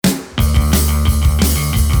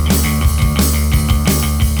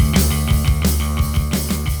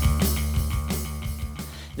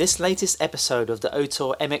This latest episode of the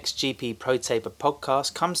OTOR MXGP Pro Taper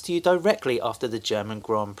podcast comes to you directly after the German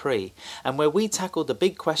Grand Prix, and where we tackle the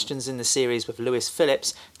big questions in the series with Lewis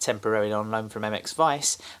Phillips, temporarily on loan from MX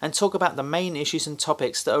Vice, and talk about the main issues and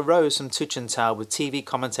topics that arose from Tuchenthal with TV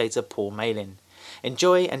commentator Paul Malin.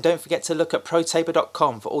 Enjoy, and don't forget to look at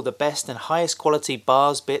protaper.com for all the best and highest quality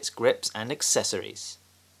bars, bits, grips and accessories.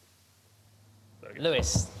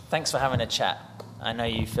 Lewis, thanks for having a chat. I know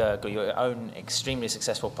you've got your own extremely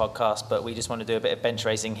successful podcast, but we just want to do a bit of bench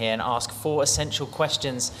racing here and ask 4 essential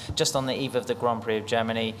questions just on the eve of the Grand Prix of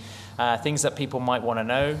Germany. Things that people might want to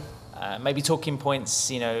know, maybe talking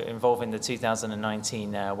points, involving the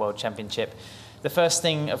 2019 World Championship. The first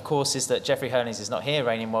thing, of course, is that Jeffrey Herlings is not here,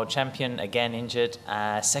 reigning world champion, again injured.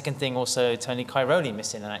 Second thing, also, Tony Cairoli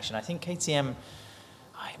missing in action. I think KTM,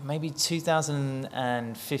 maybe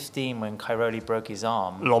 2015 when Cairoli broke his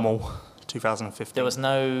arm. Lommel. 2015. There was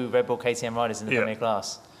no Red Bull KTM riders in the Premier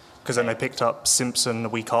class. Because then they picked up Simpson the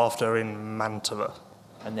week after in Mantova.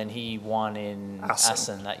 And then he won in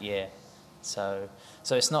Assen that year. So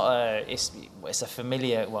it's not it's a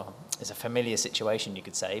familiar situation, you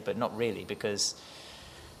could say, but not really, because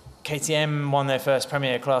KTM won their first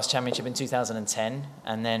Premier Class Championship in 2010,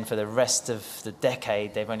 and then for the rest of the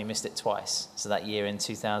decade they've only missed it twice. So that year in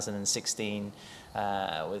 2016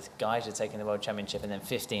 with Geiger taking the World Championship, and then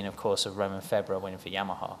 15, of course, of Roman Febvre winning for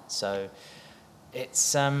Yamaha. So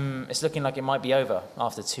it's looking like it might be over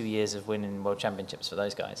after 2 years of winning World Championships for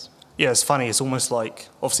those guys. Yeah, it's funny. It's almost like,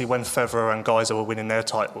 obviously, when Febvre and Geiger were winning their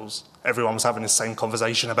titles, everyone was having the same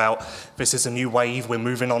conversation about this is a new wave, we're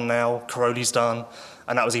moving on now, Cairoli's done,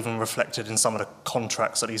 and that was even reflected in some of the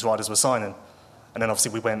contracts that these riders were signing. And then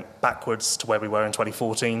obviously we went backwards to where we were in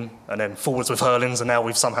 2014, and then forwards with Herlings, and now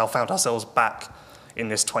we've somehow found ourselves back in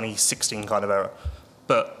this 2016 kind of era.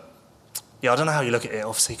 But yeah, I don't know how you look at it,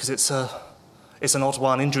 obviously, because it's an odd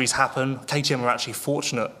one. Injuries happen. KTM are actually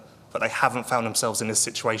fortunate that they haven't found themselves in this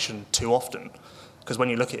situation too often, because when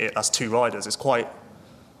you look at it as 2 riders, it's quite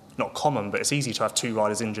not common, but it's easy to have 2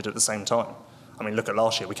 riders injured at the same time. I mean, look at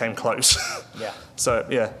last year, we came close. Yeah. So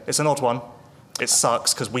yeah, it's an odd one. It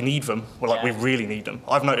sucks because we need them. We really need them.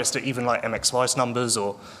 I've noticed that even like MX Vice numbers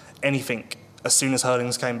or anything, as soon as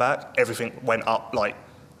Herlings came back, everything went up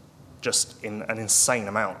just in an insane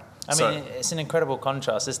amount. I mean, it's an incredible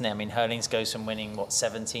contrast, isn't it? I mean, Herlings goes from winning,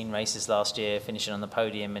 17 races last year, finishing on the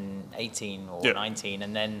podium in 18 or 19,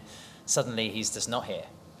 and then suddenly he's just not here.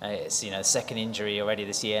 It's, second injury already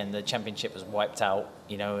this year, and the championship was wiped out,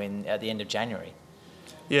 at the end of January.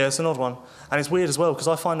 Yeah, it's an odd one. And it's weird as well, because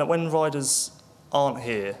I find that when riders aren't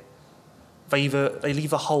here, they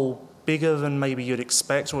leave a hole bigger than maybe you'd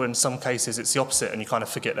expect, or in some cases it's the opposite and you kind of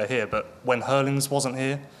forget they're here. But when Herlings wasn't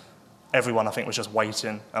here, everyone, I think, was just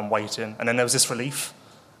waiting, and then there was this relief,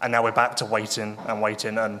 and now we're back to waiting,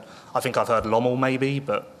 and I think I've heard Lommel maybe,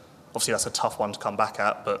 but obviously that's a tough one to come back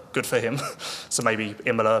at, but good for him. So maybe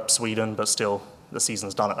Imola, Sweden, but still, the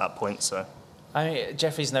season's done at that point, so... I mean,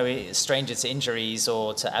 Jeffrey's no stranger to injuries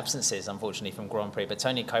or to absences, unfortunately, from Grand Prix, but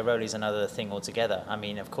Tony Cairoli's another thing altogether. I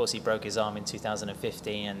mean, of course, he broke his arm in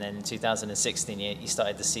 2015, and then in 2016 he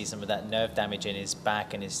started the season with that nerve damage in his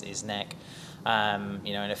back and his neck, and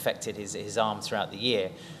affected his arm throughout the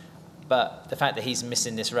year. But the fact that he's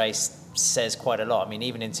missing this race says quite a lot. I mean,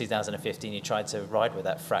 even in 2015, he tried to ride with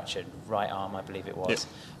that fractured right arm, I believe it was.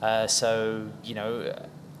 Yeah.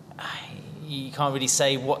 You can't really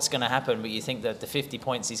say what's going to happen, but you think that the 50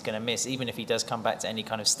 points he's going to miss, even if he does come back to any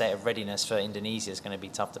kind of state of readiness for Indonesia, is going to be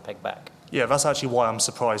tough to peg back. Yeah, that's actually why I'm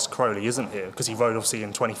surprised Cairoli isn't here, because he rode obviously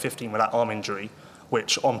in 2015 with that arm injury,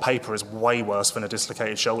 which on paper is way worse than a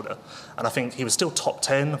dislocated shoulder. And I think he was still top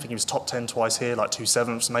 10. I think he was top 10 twice here, like 2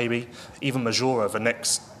 sevenths maybe. Even Majora, the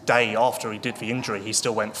next day after he did the injury, he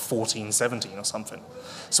still went 14, 17 or something.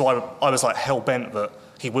 So I was like hell-bent that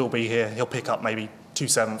he will be here, he'll pick up maybe 2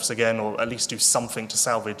 sevenths again, or at least do something to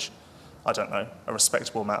salvage, I don't know, a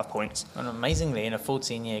respectable amount of points. And amazingly, in a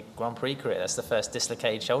 14-year Grand Prix career, that's the first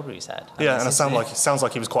dislocated shoulder he's had. And it sounds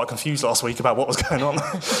like he was quite confused last week about what was going on.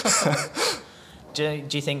 Do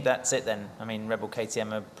you think that's it then? I mean, Red Bull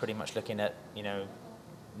KTM are pretty much looking at,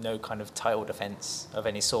 no kind of title defence of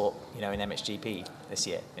any sort, in MXGP this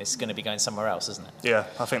year. It's going to be going somewhere else, isn't it? Yeah,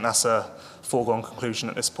 I think that's a foregone conclusion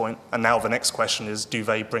at this point. And now the next question is, do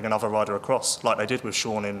they bring another rider across, like they did with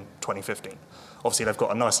Sean in 2015? Obviously, they've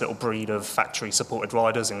got a nice little breed of factory-supported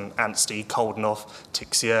riders in Anstey, Koldenhoff,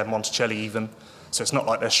 Tixier, Monticelli even. So it's not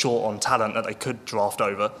like they're short on talent that they could draft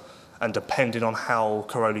over. And depending on how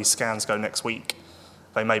Cairoli's scans go next week,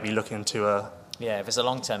 they may be looking to... if it's a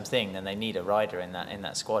long-term thing, then they need a rider in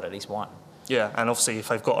that squad, at least one. Yeah, and obviously if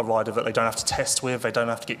they've got a rider that they don't have to test with, they don't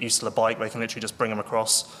have to get used to the bike, they can literally just bring them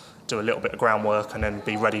across, do a little bit of groundwork, and then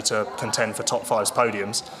be ready to contend for top five's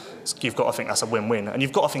podiums. So you've got to think that's a win-win. And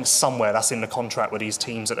you've got to think somewhere that's in the contract with these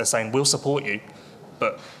teams that they're saying, we'll support you,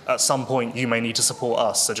 but at some point you may need to support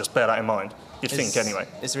us, so just bear that in mind. You'd think anyway.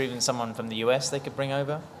 Is there even someone from the US they could bring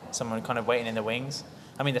over? Someone kind of waiting in the wings?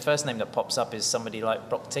 I mean, the first name that pops up is somebody like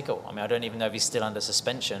Brock Tickle. I mean, I don't even know if he's still under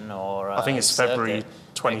suspension or... I think it's February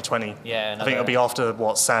 2020. Yeah. I think it'll be after,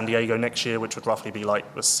 San Diego next year, which would roughly be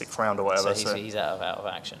like the 6th round or whatever. So he's out of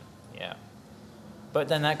action, yeah. But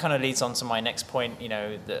then that kind of leads on to my next point.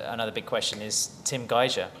 Another big question is Tim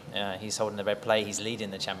Geiger. He's holding the red play. He's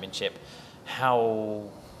leading the championship.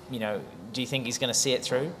 How... do you think he's going to see it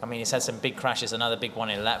through? I mean, he's had some big crashes, another big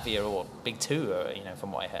one in Latvia, or big two,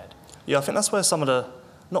 from what I heard. Yeah, I think that's where some of the,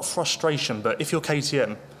 not frustration, but if you're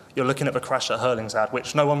KTM, you're looking at the crash that Hurling's had,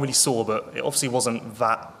 which no one really saw, but it obviously wasn't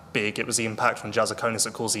that big. It was the impact from Jazakonis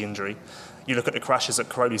that caused the injury. You look at the crashes that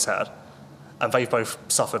Caroli's had, and they've both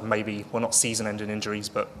suffered maybe, well, not season-ending injuries,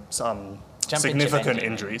 but some significant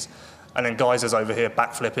injuries. And then Geiser's over here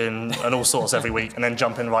backflipping and all sorts every week, and then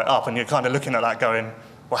jumping right up, and you're kind of looking at that going,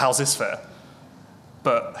 well, how's this fair?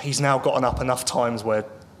 But he's now gotten up enough times where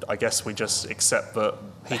I guess we just accept that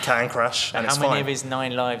he can crash, and it's fine. How many of his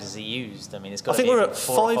 9 lives has he used? I mean, it's got to be I think we're at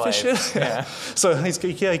 5 this year. Yeah. So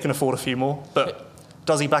he can afford a few more. But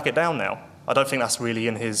does he back it down now? I don't think that's really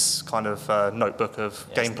in his kind of notebook of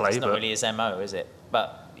gameplay. It's not really his MO, is it?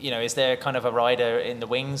 But, is there kind of a rider in the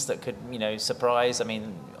wings that could, surprise? I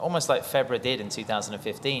mean, almost like Febvre did in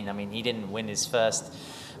 2015. I mean, he didn't win his first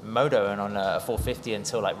moto and on a 450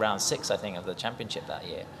 until like round 6, I think, of the championship that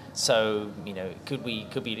year. So, could we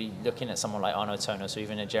be looking at someone like Arno Tonos or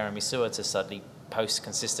even a Jeremy Sewer to suddenly post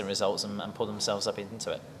consistent results and pull themselves up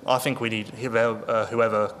into it? I think we need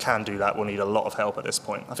whoever can do that will need a lot of help at this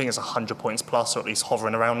point. I think it's 100 points plus, or at least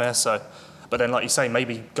hovering around there. So, but then, like you say,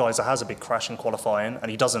 maybe Geiser has a big crash in qualifying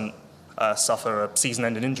and he doesn't suffer a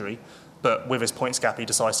season-ending injury. But with his points gap, he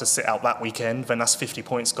decides to sit out that weekend, then that's 50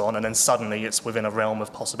 points gone, and then suddenly it's within a realm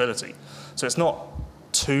of possibility. So it's not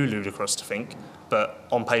too ludicrous to think, but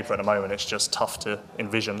on paper at the moment, it's just tough to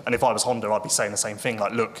envision. And if I was Honda, I'd be saying the same thing,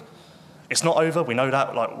 like, look, it's not over, we know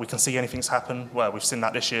that, like, we can see anything's happened, well, we've seen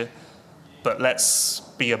that this year, but let's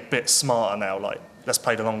be a bit smarter now, like, let's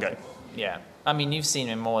play the long game. Yeah. I mean, you've seen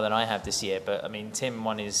him more than I have this year, but, I mean, Tim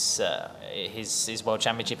won his World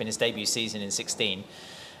Championship in his debut season in 16,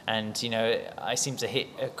 and I seem to hit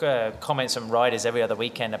comments from riders every other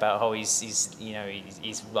weekend about how he's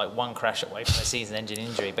like one crash away from a season-ending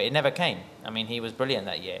injury, but it never came. I mean, he was brilliant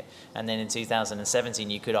that year, and then in 2017,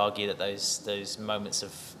 you could argue that those moments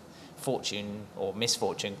of fortune or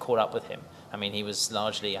misfortune caught up with him. I mean, he was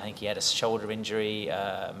largely, I think he had a shoulder injury,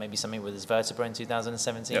 maybe something with his vertebra in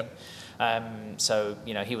 2017. Yep. So,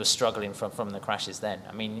 he was struggling from the crashes then.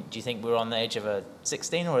 I mean, do you think we're on the edge of a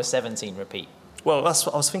 16 or a 17 repeat? Well, that's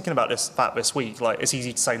what I was thinking about this week. Like, it's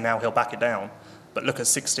easy to say now he'll back it down, but look at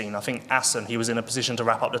 16. I think Assen, he was in a position to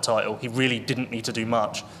wrap up the title. He really didn't need to do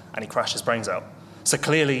much, and he crashed his brains out. So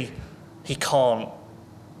clearly, he can't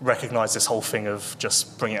recognise this whole thing of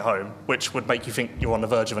just bring it home, which would make you think you're on the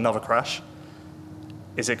verge of another crash.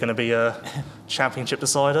 Is it going to be a championship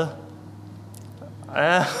decider?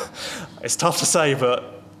 It's tough to say,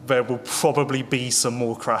 but there will probably be some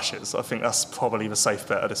more crashes. I think that's probably the safe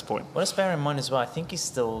bet at this point. Well, let's bear in mind as well, I think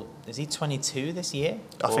is he 22 this year?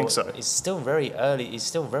 I think so. He's still very early, he's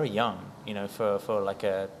still very young, for like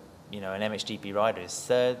an MXGP rider. His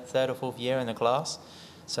third or fourth year in the class.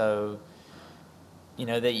 So,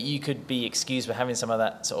 that you could be excused for having some of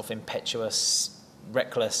that sort of impetuous,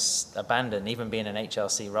 reckless abandon, even being an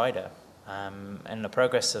HRC rider. And the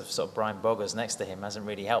progress of sort of Brian Boggers next to him hasn't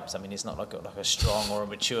really helped. I mean, he's not like a strong or a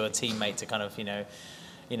mature teammate to kind of,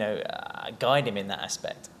 guide him in that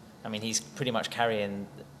aspect. I mean, he's pretty much carrying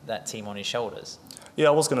that team on his shoulders. Yeah,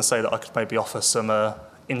 I was going to say that I could maybe offer some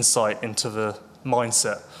insight into the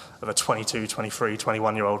mindset of a 22, 23,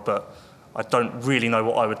 21-year-old, but I don't really know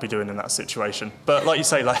what I would be doing in that situation. But like you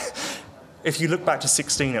say, if you look back to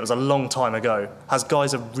 16, it was a long time ago. Has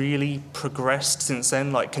Geiser really progressed since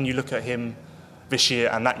then? Like, can you look at him this year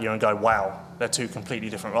and that year and go, wow, they're two completely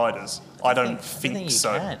different riders? I don't think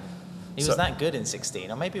so. Can. He was that good in 16.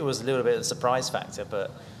 Or maybe it was a little bit of a surprise factor,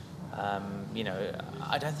 but,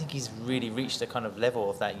 I don't think he's really reached the kind of level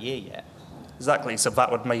of that year yet. Exactly, so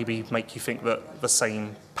that would maybe make you think that the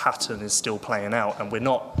same pattern is still playing out and we're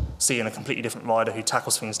not seeing a completely different rider who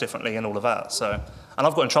tackles things differently and all of that. So, and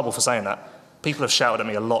I've got in trouble for saying that. People have shouted at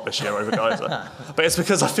me a lot this year over Geiser. But it's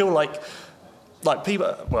because I feel like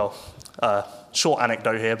people, short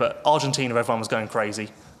anecdote here, but Argentina, everyone was going crazy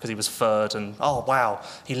because he was third and, oh, wow,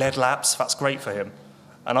 he led laps, that's great for him.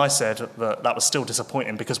 And I said that was still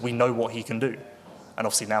disappointing because we know what he can do. And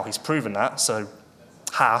obviously now he's proven that, so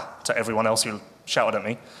to everyone else who shouted at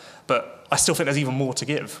me. But I still think there's even more to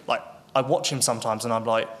give. Like, I watch him sometimes and I'm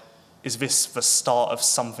like, is this the start of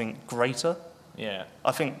something greater? Yeah.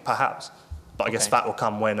 I think perhaps. But I guess that will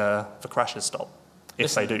come when the crashes stop,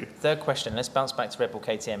 if they do. Third question, let's bounce back to Red Bull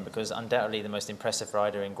KTM, because undoubtedly the most impressive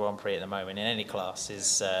rider in Grand Prix at the moment, in any class,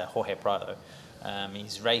 is Jorge Prado.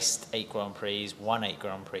 He's raced 8 Grand Prix, he's won 8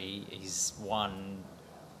 Grand Prix, he's won,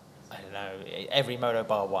 I don't know, every moto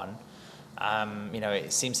bar one.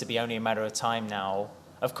 It seems to be only a matter of time now.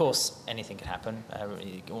 Of course, anything can happen.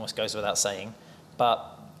 It almost goes without saying.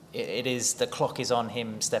 But the clock is on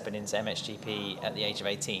him stepping into MXGP at the age of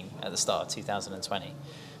 18 at the start of 2020.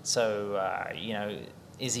 So,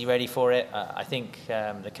 is he ready for it? I think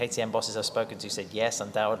the KTM bosses I've spoken to said yes,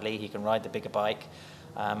 undoubtedly. He can ride the bigger bike.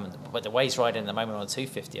 But the way he's riding at the moment on a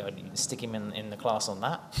 250, I'd stick him in the class on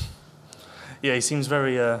that. Yeah, he seems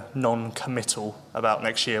very non-committal about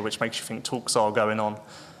next year, which makes you think talks are going on.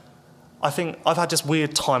 I think I've had this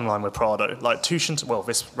weird timeline with Prado. Like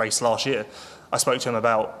this race last year, I spoke to him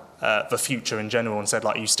about the future in general and said,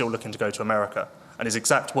 like, are you still looking to go to America? And his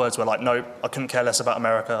exact words were like, no, I couldn't care less about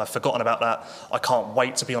America. I've forgotten about that. I can't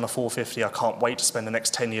wait to be on a 450. I can't wait to spend the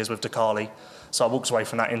next 10 years with Decali. So I walked away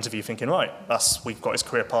from that interview thinking, right, we've got his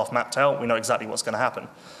career path mapped out. We know exactly what's going to happen.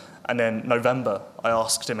 And then November, I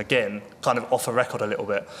asked him again, kind of off the record a little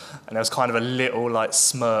bit. And there was kind of a little like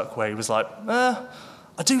smirk where he was like,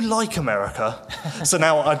 I do like America. So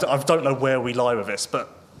now I don't know where we lie with this, but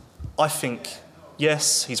I think,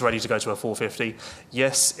 yes, he's ready to go to a 450.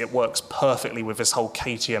 Yes, it works perfectly with this whole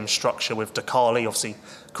KTM structure with Decali. Obviously,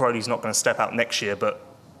 Caroli's not going to step out next year, but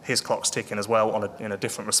his clock's ticking as well in a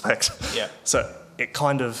different respect. Yeah. So it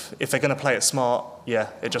kind of, if they're going to play it smart, yeah,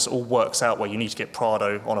 it just all works out where you need to get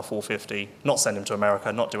Prado on a 450, not send him to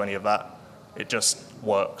America, not do any of that. It just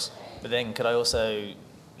works. But then could I also,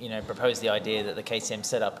 propose the idea that the KTM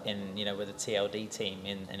setup with a TLD team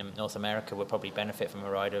in North America would probably benefit from a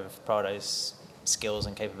rider of Prado's skills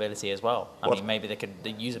and capability as well. I mean, maybe they could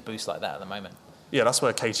use a boost like that at the moment. Yeah, that's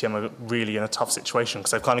where KTM are really in a tough situation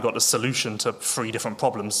because they've kind of got the solution to 3 different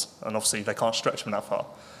problems, and obviously they can't stretch them that far.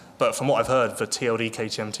 But from what I've heard, the TLD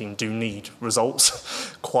KTM team do need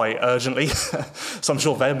results quite urgently. So I'm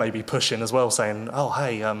sure they may be pushing as well, saying, oh,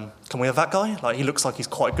 hey, can we have that guy? Like, he looks like he's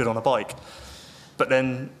quite good on a bike. But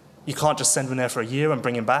then you can't just send him there for a year and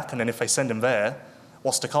bring him back, and then if they send him there,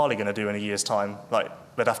 what's Decali going to do in a year's time? Like,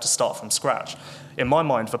 they'd have to start from scratch. In my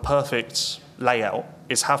mind, the perfect layout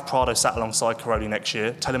is have Prado sat alongside Caroli next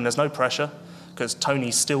year, tell him there's no pressure, because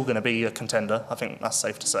Tony's still going to be a contender. I think that's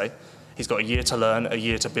safe to say. He's got a year to learn, a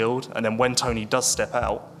year to build, and then when Tony does step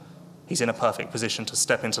out, he's in a perfect position to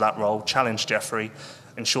step into that role, challenge Jeffrey,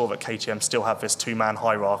 ensure that KTM still have this 2-man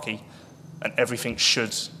hierarchy, and everything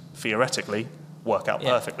should, theoretically, work out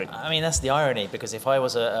perfectly. I mean, that's the irony, because if I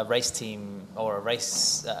was a race team or a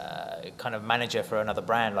race kind of manager for another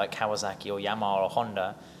brand like Kawasaki or Yamaha or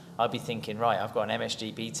Honda, I'd be thinking, right, I've got an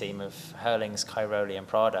MXGP team of Hurlings, Cairoli and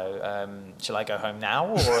Prado. Shall I go home now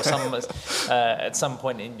or at some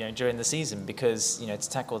point during the season? Because, to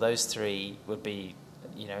tackle those 3 would be,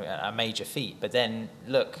 a major feat. But then,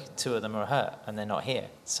 look, 2 of them are hurt and they're not here.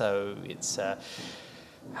 So it's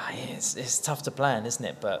tough to plan, isn't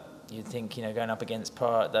it? But you'd think, going up against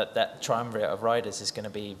that triumvirate of riders is going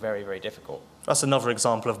to be very, very difficult. That's another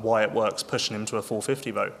example of why it works pushing him to a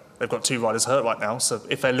 450, though. They've got 2 riders hurt right now, so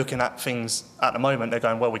if they're looking at things at the moment, they're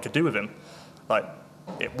going, well, we could do with him. Like,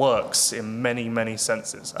 it works in many, many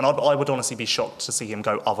senses. And I would honestly be shocked to see him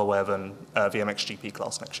go otherwhere than the MXGP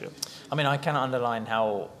class next year. I mean, I cannot underline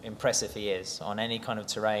how impressive he is on any kind of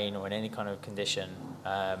terrain or in any kind of condition.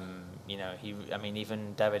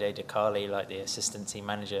 Even Davide Decali, like the assistant team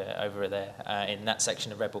manager over there in that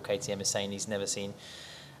section of Red Bull KTM, is saying he's never seen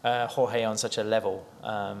Jorge on such a level.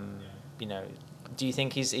 Do you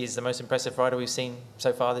think he's the most impressive rider we've seen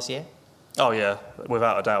so far this year? Oh yeah,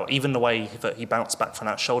 without a doubt. Even the way that he bounced back from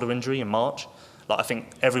that shoulder injury in March, I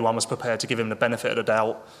think everyone was prepared to give him the benefit of the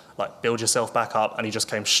doubt, build yourself back up, and he just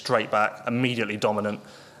came straight back, immediately dominant,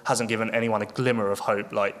 hasn't given anyone a glimmer of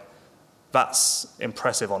hope. That's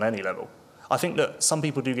impressive on any level. I think that some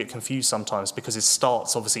people do get confused sometimes because his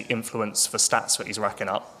starts obviously influence the stats that he's racking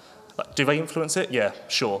up. Do they influence it? Yeah,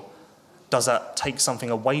 sure. Does that take something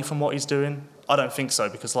away from what he's doing? I don't think so,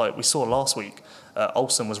 because we saw last week,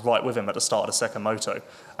 Olsen was right with him at the start of the second moto,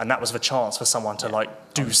 and that was the chance for someone to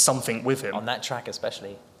do something with him. On that track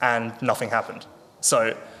especially. And nothing happened.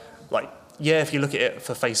 So, yeah, if you look at it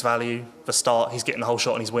for face value, the start, he's getting the whole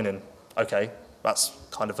shot and he's winning. Okay, that's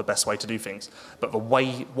kind of the best way to do things. But the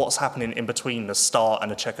way, what's happening in between the start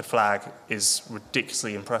and the checkered flag is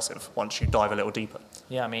ridiculously impressive once you dive a little deeper.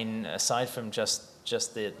 Yeah, I mean, aside from just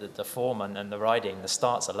the form and the riding, the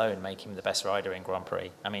starts alone make him the best rider in Grand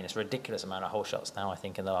Prix. I mean, it's a ridiculous amount of whole shots now, I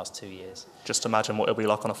think, in the last 2 years. Just imagine what it'll be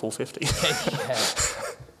like on a 450. Yeah,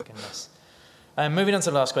 goodness. Moving on to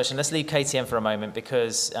the last question, let's leave KTM for a moment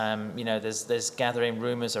because there's gathering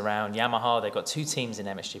rumours around Yamaha. They've got 2 teams in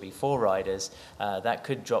MXGP, 4 riders. That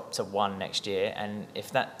could drop to 1 next year, and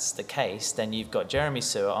if that's the case, then you've got Jeremy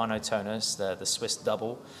Seewer, Arno Tonas, the Swiss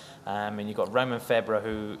double, and you've got Romain Febvre,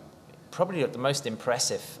 who probably the most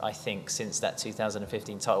impressive, I think, since that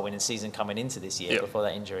 2015 title winning season coming into this year before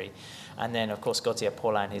that injury. And then, of course, Gautier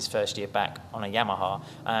Paulin, his first year back on a Yamaha.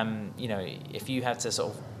 If you had to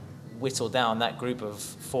sort of whittle down that group of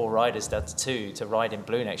 4 riders down to 2 to ride in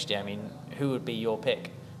blue next year, I mean, who would be your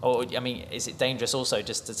pick? Or, I mean, is it dangerous also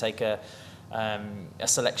just to take a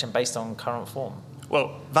selection based on current form?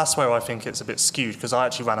 Well, that's where I think it's a bit skewed, because I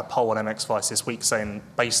actually ran a poll on MX Vice this week saying,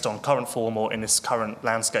 based on current form or in this current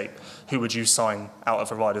landscape, who would you sign out of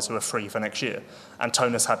the riders who are free for next year? And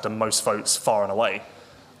Tonas had the most votes far and away.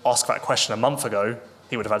 Ask that question a month ago,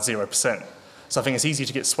 he would have had 0%. So I think it's easy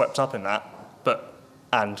to get swept up in that,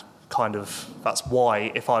 and kind of that's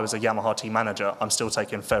why, if I was a Yamaha team manager, I'm still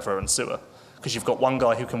taking Febvre and Seewer, because you've got one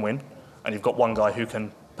guy who can win, and you've got one guy who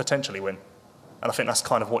can potentially win. And I think that's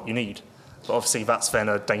kind of what you need. But obviously, that's then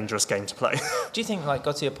a dangerous game to play. Do you think, like,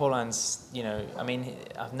 Gautier Paulin's, I mean,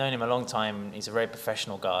 I've known him a long time, he's a very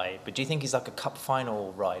professional guy, but do you think he's like a cup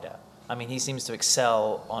final rider? I mean, he seems to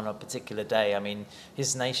excel on a particular day. I mean,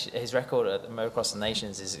 his record at the Motocross of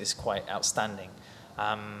Nations is quite outstanding.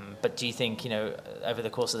 But do you think, over the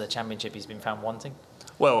course of the championship, he's been found wanting?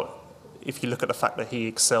 Well, if you look at the fact that he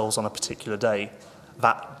excels on a particular day,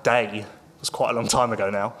 that day was quite a long time ago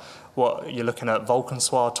now. What you're looking at,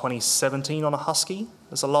 Valkensoir 2017 on a Husky.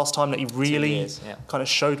 That's the last time that he really kind of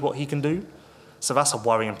showed what he can do. So that's a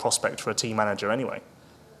worrying prospect for a team manager anyway.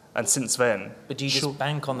 And since then... But do you just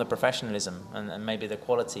bank on the professionalism and maybe the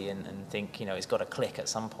quality and think, it's got to click at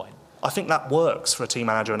some point? I think that works for a team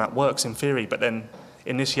manager and that works in theory, but then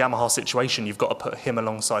in this Yamaha situation, you've got to put him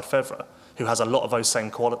alongside Febvre, who has a lot of those same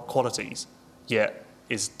qualities, yet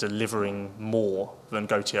is delivering more than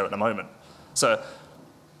Gautier at the moment. So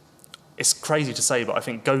it's crazy to say, but I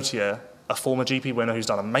think Gautier, a former GP winner who's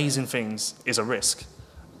done amazing things, is a risk,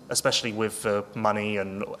 especially with the money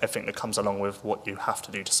and everything that comes along with what you have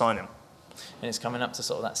to do to sign him. And it's coming up to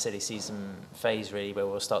sort of that silly season phase, really, where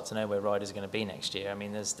we'll start to know where riders are going to be next year. I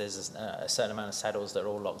mean, there's a certain amount of saddles that are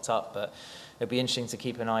all locked up, but it'll be interesting to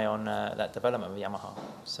keep an eye on that development of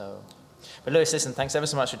Yamaha. But Lewis, listen, thanks ever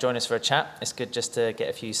so much for joining us for a chat. It's good just to get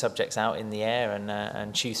a few subjects out in the air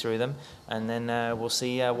and chew through them. And then we'll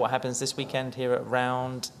see what happens this weekend here at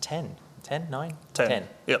round 10. 10, 9? 10.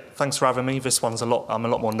 Yep, thanks for having me. I'm a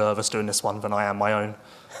lot more nervous doing this one than I am my own.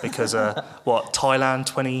 Because, Thailand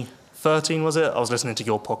 2013 was it? I was listening to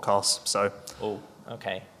your podcast, so... Oh,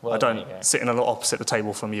 okay. Well, sitting a lot opposite the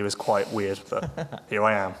table from you is quite weird, but here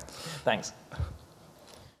I am. Thanks.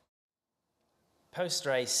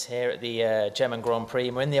 Post-race here at the German Grand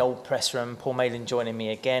Prix. We're in the old press room. Paul Malin joining me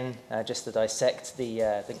again just to dissect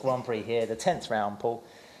the Grand Prix here, the 10th round, Paul.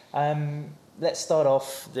 Let's start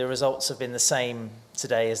off. The results have been the same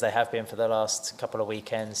today as they have been for the last couple of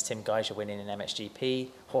weekends. Tim Gajser winning in MXGP,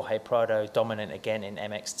 Jorge Prado dominant again in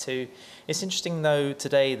MX2. It's interesting, though,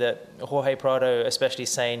 today that Jorge Prado especially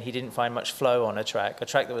saying he didn't find much flow on a track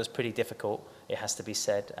that was pretty difficult, it has to be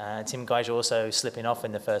said. Tim Gajser also slipping off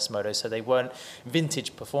in the first moto, so they weren't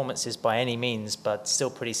vintage performances by any means, but still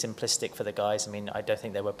pretty simplistic for the guys. I mean, I don't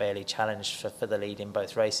think they were barely challenged for the lead in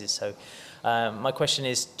both races. So my question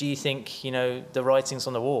is, do you think, the writing's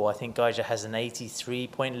on the wall? I think Gajser has an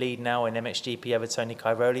 83-point lead now in MXGP over Tony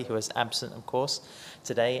Cairoli, who was absent, of course,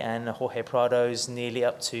 today, and Jorge Prado's nearly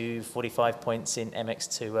up to 45 points in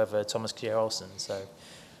MX2 over Thomas Kjær-Olsen. So,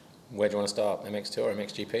 where do you want to start, MX2 or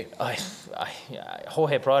MXGP?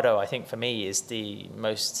 Jorge Prado, I think, for me, is the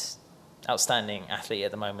most outstanding athlete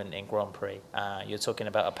at the moment in Grand Prix. You're talking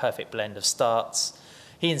about a perfect blend of starts.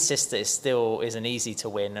 He insists that it still isn't easy to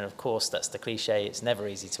win, and of course, that's the cliche, it's never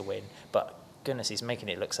easy to win. But goodness, he's making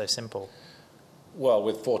it look so simple. Well,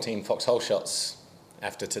 with 14 foxhole shots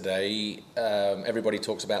after today, everybody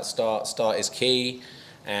talks about start. Start is key,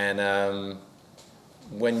 and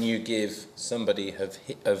when you give somebody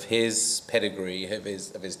of his pedigree, of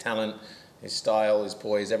his talent, his style, his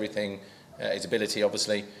poise, everything, his ability,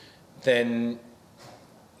 obviously, then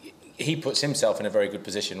he puts himself in a very good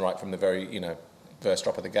position right from the very, first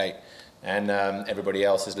drop of the gate and everybody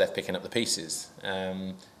else is left picking up the pieces.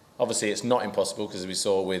 Obviously, it's not impossible because, as we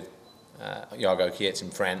saw with Jago Kietz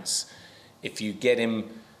in France, if you get him,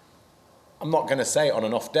 I'm not going to say on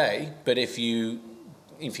an off day, but if you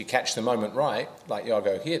catch the moment right, like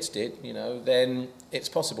Jago Kietz did, then it's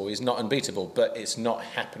possible. He's not unbeatable, but it's not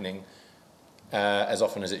happening as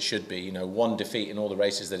often as it should be. One defeat in all the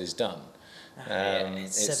races that he's done.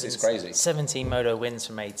 It's crazy. 17 moto wins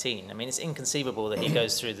from 18. I mean, it's inconceivable that he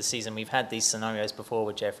goes through the season. We've had these scenarios before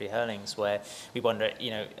with Jeffrey Herlings where we wonder,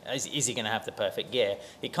 is he going to have the perfect year?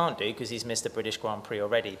 He can't do because he's missed the British Grand Prix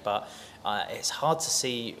already, but it's hard to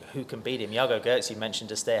see who can beat him. Jago Gertz, you mentioned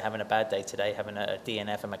just there, having a bad day today, having a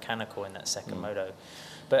DNF, a mechanical in that second moto.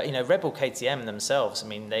 But, Red Bull KTM themselves, I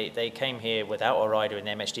mean, they came here without a rider in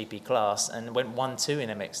the MXGP class and went 1-2 in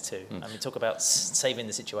MX2. I mean, talk about saving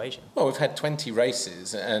the situation. Well, we've had 20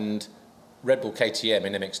 races and Red Bull KTM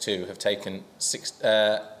in MX2 have taken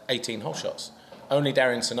 18 whole shots. Only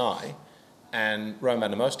Darian Sanai and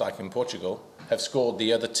Roman Amostike in Portugal have scored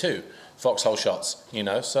the other 2 Fox whole shots,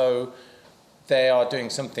 So they are doing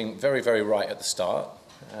something very, very right at the start.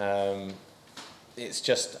 It's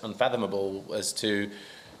just unfathomable as to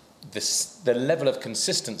the level of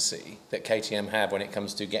consistency that KTM have when it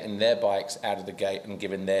comes to getting their bikes out of the gate and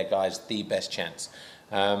giving their guys the best chance.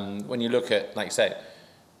 When you look at, like you say,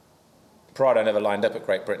 Prado never lined up at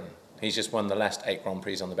Great Britain. He's just won the last 8 Grand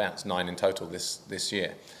Prix on the bounce, 9 in total this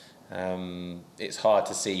year. It's hard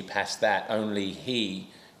to see past that. Only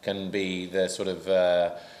he can be the sort of,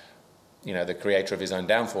 the creator of his own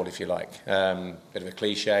downfall, if you like. Bit of a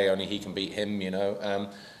cliche, only he can beat him,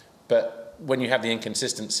 But when you have the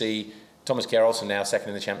inconsistency, Thomas Kjær Olsen now second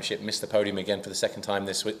in the championship, missed the podium again for the second time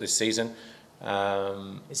this season.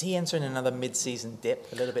 Is he entering another mid-season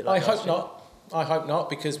dip a little bit like I hope not,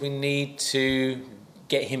 because we need to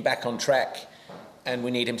get him back on track and we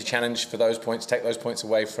need him to challenge for those points, take those points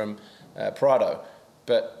away from Prado.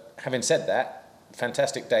 But having said that,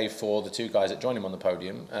 fantastic day for the 2 guys that joined him on the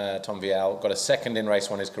podium. Tom Vial got a second in race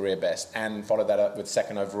 1, his career best, and followed that up with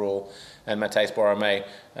second overall. And Matthijs Borromée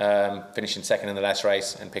finishing second in the last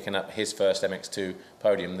race and picking up his first MX2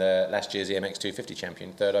 podium, the last year's MX250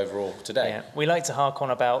 champion, third overall today. Yeah, we like to hark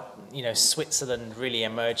on about Switzerland really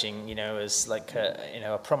emerging as like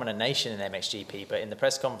a prominent nation in MXGP, but in the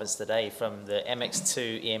press conference today from the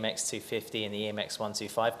MX2, EMX 250 and the EMX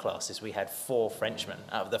 125 classes, we had 4 Frenchmen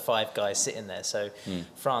out of the 5 guys sitting there. So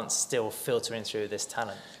France still filtering through this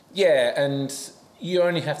talent. Yeah, and you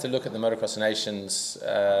only have to look at the Motocross Nations,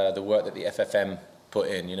 the work that the FFM put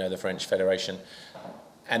in, the French Federation,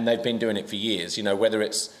 and they've been doing it for years. Whether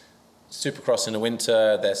it's Supercross in the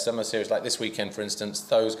winter, their summer series, like this weekend, for instance,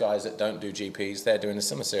 those guys that don't do GPs, they're doing the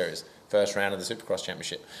summer series, first round of the Supercross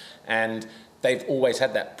Championship. And they've always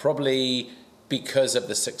had that, probably because of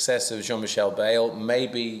the success of Jean-Michel Bayle,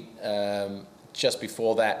 maybe just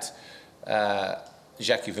before that,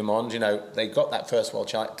 Jacques Vimond, they got that first world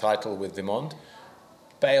title with Vimond.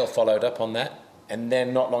 Bayle followed up on that, and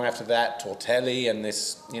then not long after that, Tortelli and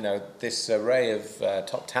this array of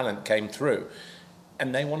top talent came through,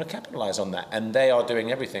 and they want to capitalise on that, and they are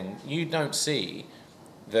doing everything. You don't see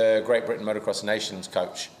the Great Britain Motocross Nations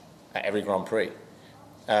coach at every Grand Prix.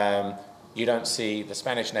 You don't see the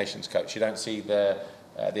Spanish Nations coach. You don't see the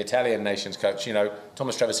Italian Nations coach.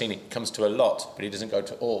 Thomas Travasini comes to a lot, but he doesn't go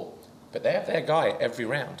to all. But they have their guy every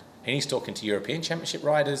round. And he's talking to European Championship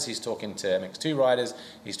riders, he's talking to MX2 riders,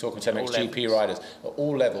 he's talking to MXGP riders at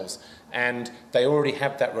all levels. And they already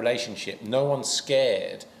have that relationship. No one's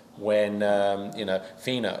scared when,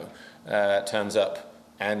 Fino turns up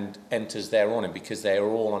and enters their awning, because they are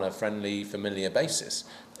all on a friendly, familiar basis.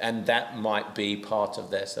 And that might be part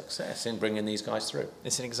of their success in bringing these guys through.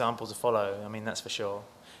 It's an example to follow, I mean, that's for sure.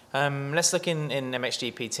 Let's look in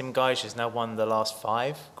MXGP. Tim Gage has now won the last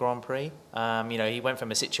 5 Grand Prix. He went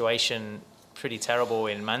from a situation pretty terrible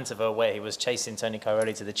in Mantova where he was chasing Tony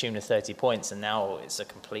Cairoli to the tune of 30 points, and now it's a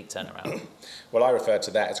complete turnaround. Well, I refer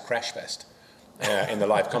to that as crash fest in the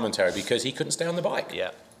live commentary, because he couldn't stay on the bike.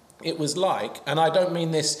 Yeah. It was like, and I don't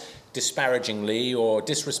mean this disparagingly or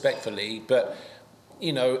disrespectfully, but,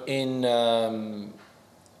 in,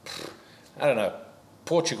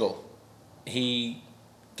 Portugal, he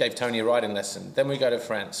gave Tony a riding lesson. Then we go to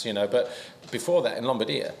France, but before that in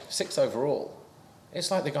Lombardia, 6th overall. It's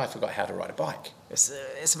like the guy forgot how to ride a bike. It's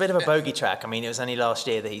a bit of a bogey track. I mean, it was only last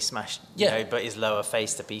year that he smashed, but his lower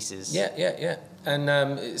face to pieces. Yeah. And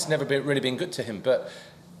it's never really been good to him. But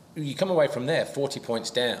you come away from there, 40 points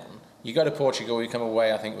down. You go to Portugal, you come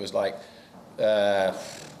away, I think it was like,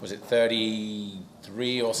 was it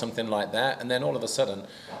 33 or something like that? And then all of a sudden,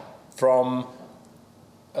 from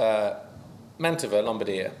Mantova,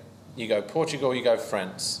 Lombardia, you go Portugal, you go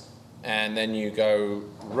France, and then you go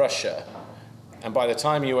Russia. And by the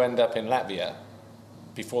time you end up in Latvia,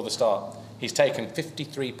 before the start, he's taken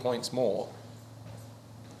 53 points more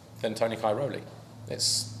than Tony Cairoli.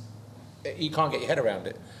 You can't get your head around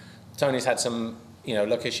it. Tony's had some,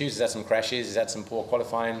 luck issues. He's had some crashes. He's had some poor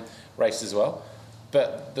qualifying races as well.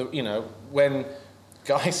 But when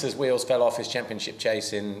Geis's wheels fell off his championship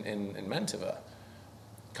chase in Mantova,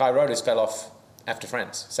 Cairoli's fell off after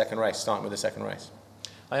France, second race, starting with the second race.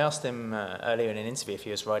 I asked him earlier in an interview if he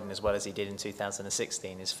was riding as well as he did in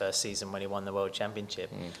 2016, his first season when he won the World Championship.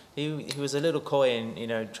 He was a little coy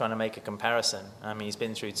in, trying to make a comparison. I mean, he's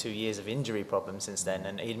been through 2 years of injury problems since then,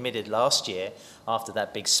 and he admitted last year, after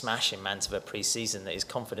that big smash in Mantova pre-season, that his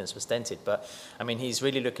confidence was dented. But, I mean, he's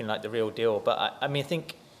really looking like the real deal. But, I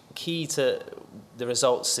think key to the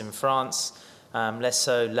results in France, less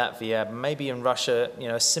so Latvia, maybe in Russia,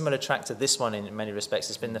 a similar track to this one in many respects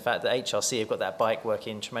has been the fact that HRC have got that bike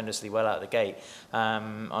working tremendously well out of the gate.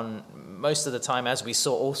 On most of the time, as we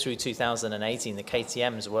saw all through 2018, the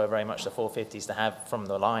KTMs were very much the 450s to have from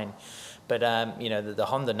the line. But, the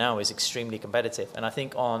Honda now is extremely competitive. And I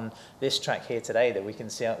think on this track here today that we can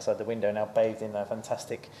see outside the window now bathed in a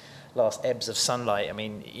fantastic last ebbs of sunlight, I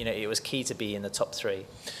mean, it was key to be in the top three.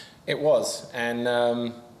 It was.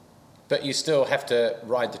 And... But you still have to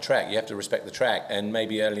ride the track. You have to respect the track. And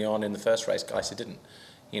maybe early on in the first race, Geiser didn't.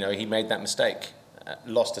 He made that mistake.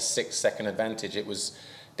 Lost a 6-second advantage. It was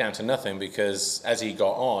down to nothing because as he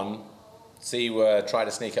got on, Seewer tried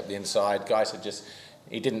to sneak up the inside. Geiser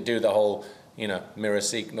he didn't do the whole, mirror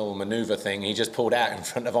signal maneuver thing. He just pulled out in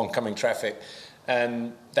front of oncoming traffic.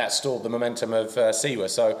 And that stalled the momentum of Seewer.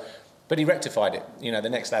 But he rectified it. The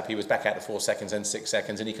next lap he was back out to 4 seconds and 6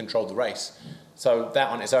 seconds, and he controlled the race. So that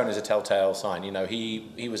on its own is a telltale sign.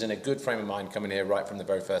 He was in a good frame of mind coming here right from the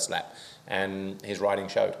very first lap, and his riding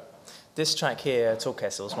showed. This track here,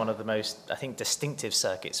 Torkessel, is one of the most, I think, distinctive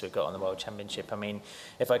circuits we've got on the World Championship. I mean,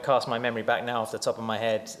 if I cast my memory back now off the top of my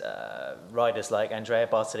head, riders like Andrea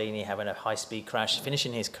Bartolini having a high-speed crash,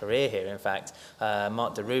 finishing his career here, in fact.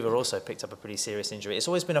 Marc de Ruver also picked up a pretty serious injury. It's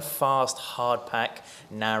always been a fast, hard pack,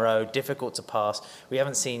 narrow, difficult to pass. We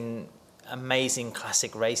haven't seen amazing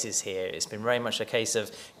classic races here. It's been very much a case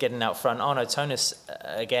of getting out front. Arno Tonis,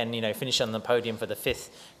 again, finished on the podium for the 5th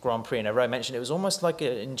Grand Prix in a row. Mentioned it was almost like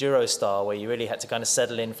an enduro style where you really had to kind of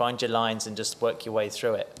settle in, find your lines and just work your way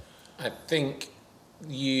through it. I think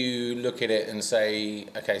you look at it and say,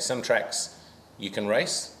 okay, some tracks you can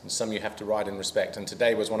race and some you have to ride and respect. And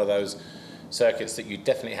today was one of those circuits that you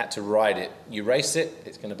definitely had to ride it. You race it,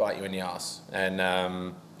 it's going to bite you in the arse.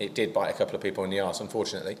 And it did bite a couple of people in the arse,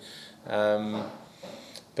 unfortunately.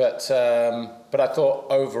 But I thought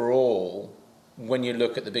overall, when you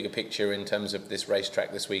look at the bigger picture in terms of this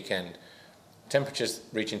racetrack this weekend, temperatures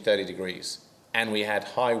reaching 30 degrees, and we had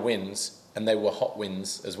high winds, and they were hot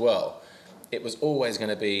winds as well. It was always going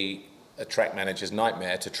to be a track manager's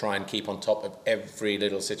nightmare to try and keep on top of every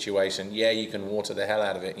little situation. Yeah, you can water the hell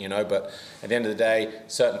out of it, but at the end of the day,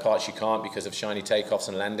 certain parts you can't because of shiny takeoffs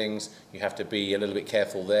and landings. You have to be a little bit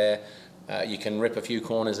careful there. You can rip a few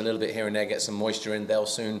corners a little bit here and there, get some moisture in. They'll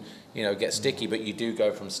soon, get sticky. But you do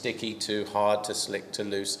go from sticky to hard to slick to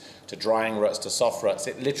loose to drying ruts to soft ruts.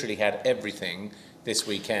 It literally had everything this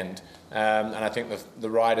weekend. And I think the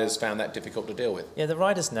riders found that difficult to deal with. Yeah, the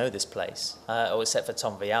riders know this place, except for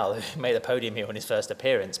Tom Vial, who made the podium here on his first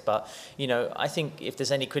appearance. But, I think if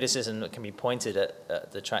there's any criticism that can be pointed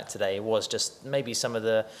at the track today, it was just maybe some of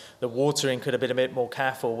the watering could have been a bit more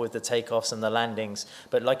careful with the takeoffs and the landings.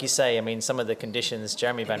 But like you say, I mean, some of the conditions,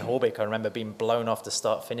 Jeremy Van Horbeke, I remember being blown off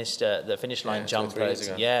the finish line jump.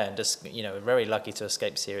 Yeah, and just, very lucky to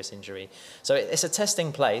escape serious injury. So it's a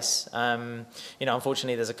testing place.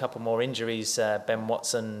 Unfortunately, there's a couple more injuries. Ben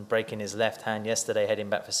Watson breaking his left hand yesterday, heading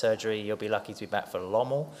back for surgery. He'll be lucky to be back for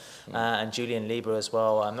Lommel. And Julian Lieber as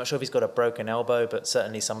well. I'm not sure if he's got a broken elbow, but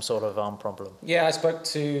certainly some sort of arm problem. Yeah, I spoke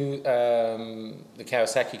to the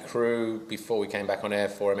Kawasaki crew before we came back on air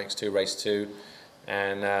for MX2 Race 2.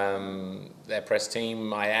 And their press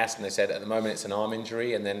team, I asked, and they said at the moment it's an arm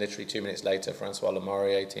injury. And then literally 2 minutes later, Francois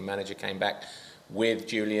Lemarié, team manager, came back with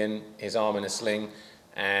Julian, his arm in a sling.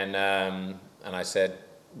 And I said,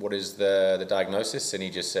 what is the diagnosis? And he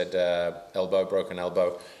just said elbow, broken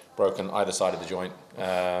either side of the joint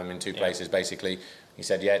in two places, basically. He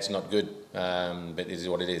said, yeah, it's not good, but it is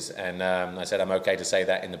what it is. And I said, I'm okay to say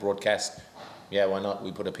that in the broadcast. Yeah, why not?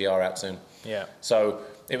 We put a PR out soon. Yeah. So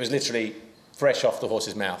it was literally fresh off the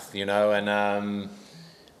horse's mouth, and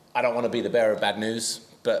I don't want to be the bearer of bad news,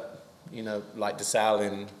 but, like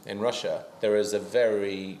Desal in Russia, there is a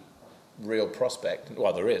very real prospect.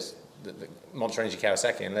 Well, there is. the Monster Energy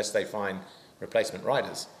Kawasaki, unless they find replacement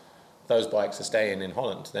riders, those bikes are staying in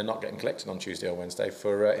Holland. They're not getting collected on Tuesday or Wednesday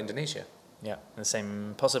for Indonesia. Yeah, the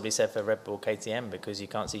same possibly said for Red Bull KTM, because you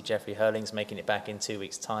can't see Jeffrey Hurlings making it back in 2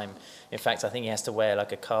 weeks' time. In fact, I think he has to wear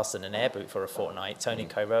like a cast and an air boot for a fortnight. Tony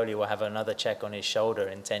Cairoli will have another check on his shoulder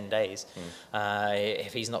in 10 days.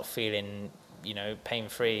 If he's not feeling,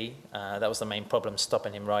 pain-free, that was the main problem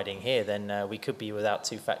stopping him riding here, then we could be without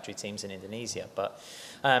 2 factory teams in Indonesia. But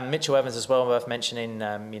Mitchell Evans as well, worth mentioning,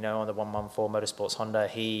 on the 114 Motorsports Honda,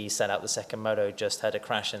 he sat out the second moto, just had a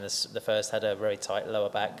crash in the first, had a very tight lower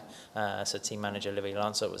back. So team manager Louis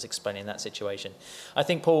Lancet was explaining that situation. I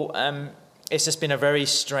think, Paul, it's just been a very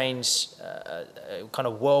strange kind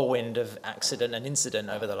of whirlwind of accident and incident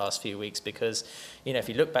over the last few weeks, because, if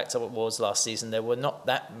you look back to what was last season, there were not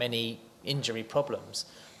that many injury problems.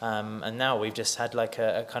 And now we've just had like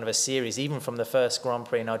a kind of a series, even from the first Grand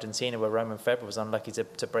Prix in Argentina where Roman Febvre was unlucky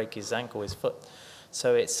to break his ankle, his foot.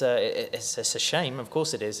 So it's a shame, of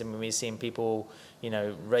course it is. I mean, we're seeing people,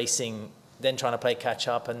 racing, then trying to play catch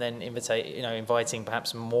up, and then inviting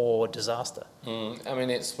perhaps more disaster. I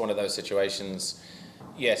mean, it's one of those situations.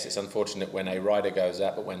 Yes, it's unfortunate when a rider goes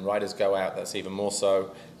out, but when riders go out, that's even more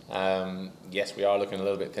so. Yes, we are looking a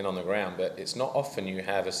little bit thin on the ground, but it's not often you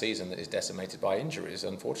have a season that is decimated by injuries,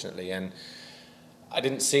 unfortunately. And I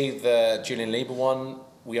didn't see the Julian Lieber one.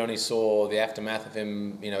 We only saw the aftermath of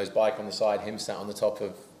him, his bike on the side, him sat on the top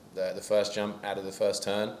of the first jump out of the first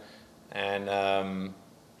turn. And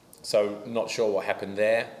so not sure what happened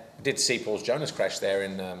there. Did see Paul's Jonas crash there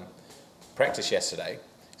in practice yesterday.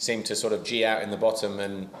 Seemed to sort of G out in the bottom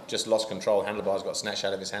and just lost control. Handlebars got snatched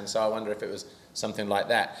out of his hand. So I wonder if it was something like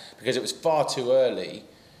that, because it was far too early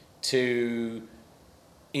to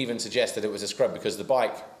even suggest that it was a scrub, because the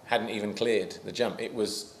bike hadn't even cleared the jump. It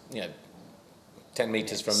was 10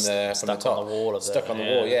 meters from the top, on the wall stuck on the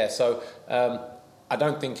wall. Yeah. So I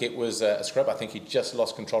don't think it was a scrub. I think he just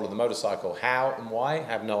lost control of the motorcycle. How and why, I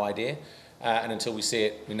have no idea. And until we see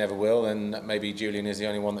it, we never will. And maybe Julian is the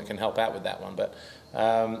only one that can help out with that one. But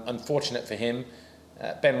unfortunate for him.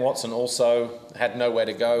 Ben Watson also had nowhere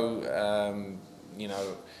to go.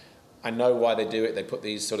 I know why they do it. They put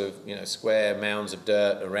these sort of square mounds of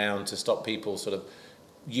dirt around to stop people sort of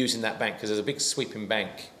using that bank, because there's a big sweeping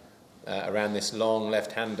bank around this long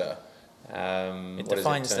left-hander. It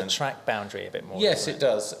defines the track boundary a bit more. Yes, it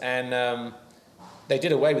does. And they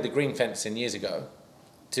did away with the green fencing years ago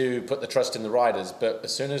to put the trust in the riders. But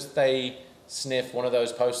as soon as they sniff one of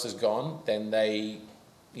those posters gone, then they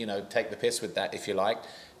take the piss with that, if you like.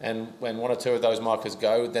 And when one or two of those markers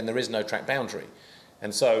go, then there is no track boundary.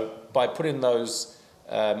 And so by putting those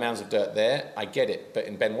mounds of dirt there, I get it. But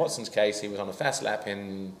in Ben Watson's case, he was on a fast lap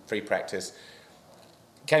in free practice,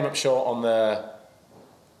 came up short on the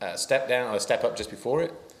step down or step up just before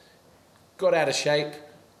it, got out of shape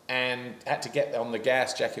and had to get on the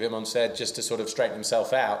gas, Jackie Vimon said, just to sort of straighten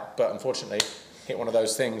himself out. But unfortunately, hit one of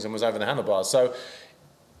those things and was over the handlebars. So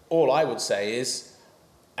all I would say is,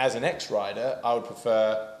 as an ex-rider, I would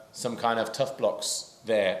prefer some kind of tough blocks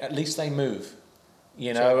there. At least they move,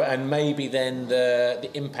 Sure. and maybe then the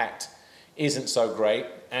impact isn't so great.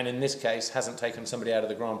 And in this case, hasn't taken somebody out of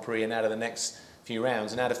the Grand Prix and out of the next few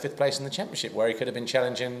rounds and out of 5th place in the championship, where he could have been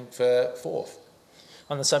challenging for 4th.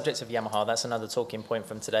 On the subject of Yamaha, that's another talking point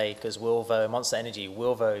from today, because Monster Energy,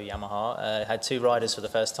 Yamaha, had 2 riders for the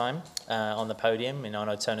first time on the podium, in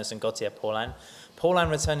Arnaud Tonus and Gauthier Paulin. Paulin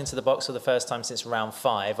returning to the box for the first time since round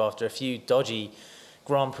 5 after a few dodgy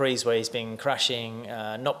Grand Prix where he's been crashing,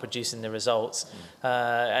 not producing the results.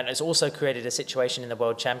 And it's also created a situation in the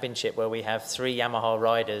World Championship where we have 3 Yamaha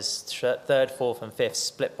riders, 3rd, 4th and 5th,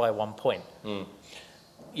 split by 1 point.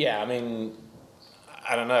 Yeah, I mean,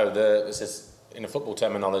 I don't know. In a football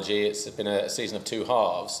terminology, it's been a season of 2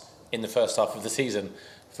 halves. In the first half of the season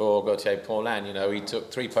for Gauthier Paulin, he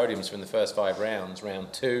took 3 podiums from the first 5 rounds,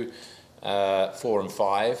 round 2, 4 and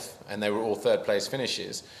 5, and they were all 3rd place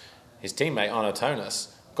finishes. His teammate Arnaud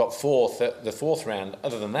Tonus got 4th at the 4th round.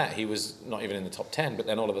 Other than that, he was not even in the top 10. But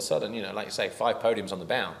then all of a sudden, like you say, 5 podiums on the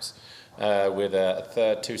bounce, with a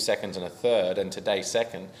 3rd, 2 seconds and a 3rd, and today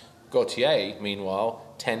 2nd. Gauthier, meanwhile,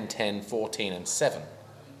 10, 10, 14 and 7,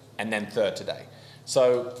 and then 3rd today.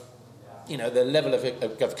 So, the level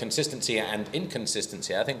of consistency and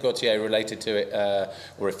inconsistency, I think Gauthier related to it,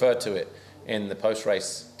 or referred to it in the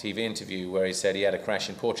post-race TV interview, where he said he had a crash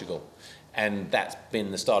in Portugal. And that's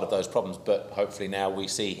been the start of those problems. But hopefully now we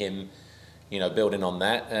see him, building on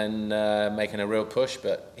that and making a real push.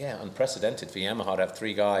 But yeah, unprecedented for Yamaha to have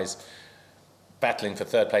 3 guys battling for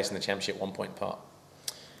 3rd place in the championship, 1 point apart.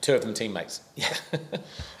 2 of them teammates. Yeah.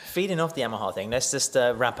 Feeding off the Yamaha thing, let's just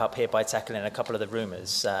wrap up here by tackling a couple of the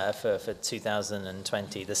rumours for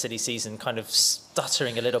 2020. The silly season kind of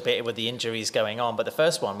stuttering a little bit with the injuries going on, but the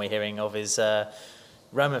first one we're hearing of is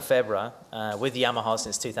Romain Febvre, with Yamaha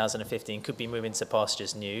since 2015, could be moving to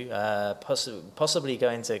pastures new, possibly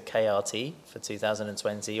going to KRT for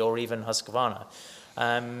 2020 or even Husqvarna.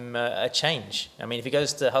 A change. I mean, if he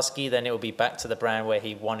goes to Husky, then it will be back to the brand where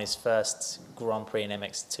he won his first Grand Prix in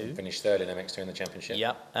MX2. Finished third in MX2 in the championship.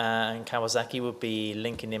 Yep. And Kawasaki would be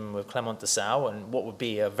linking him with Clement Dessau, and what would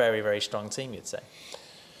be a very, very strong team, you'd say.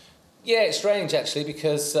 Yeah, it's strange actually,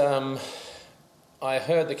 because I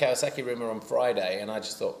heard the Kawasaki rumour on Friday, and I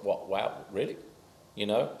just thought, what? Wow, really? You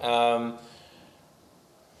know?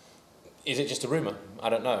 Is it just a rumour? I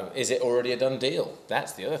don't know. Is it already a done deal?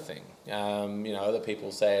 That's the other thing. You know, other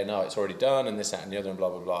people say, no, it's already done, and this, that, and the other, and blah,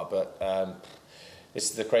 blah, blah. But this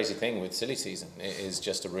is the crazy thing with silly season. It is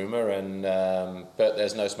just a rumour, and but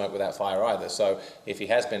there's no smoke without fire either. So if he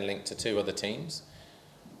has been linked to 2 other teams,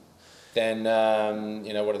 then,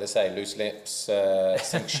 you know, what do they say? Loose lips,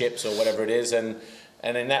 sink ships, or whatever it is. And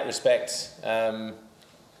in that respect,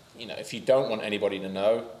 you know, if you don't want anybody to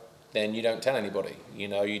know, then you don't tell anybody. You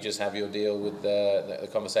know, you just have your deal with the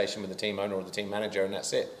conversation with the team owner or the team manager, and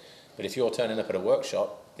that's it. But if you're turning up at a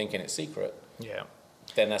workshop thinking it's secret, yeah,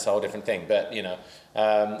 then that's a whole different thing. But, you know,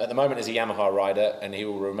 at the moment he's a Yamaha rider, and he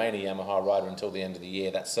will remain a Yamaha rider until the end of the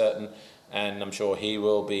year, that's certain. And I'm sure he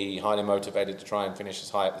will be highly motivated to try and finish as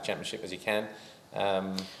high up the championship as he can,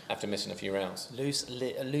 after missing a few rounds. Loose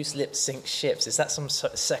lips sink ships. Is that some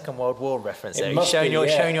Second World War reference there? You're showing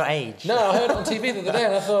your age. No, I heard it on TV the other day,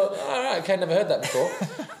 and I thought, all right, okay, never heard that before.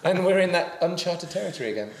 And we're in that uncharted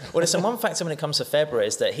territory again. Well, there's one factor when it comes to Febvre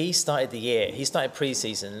is that he started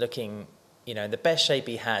pre-season looking, you know, in the best shape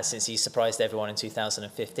he has since he surprised everyone in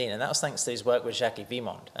 2015, and that was thanks to his work with Jacques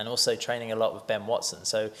Vimond and also training a lot with Ben Watson.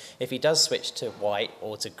 So if he does switch to white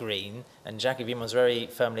or to green, and Jacques Vimond's very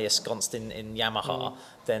firmly ensconced in Yamaha,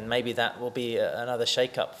 then maybe that will be another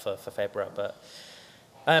shake-up for Febvre. But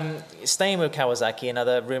staying with Kawasaki,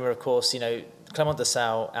 another rumour, of course, you know, Clement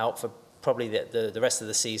Dessau out for probably the rest of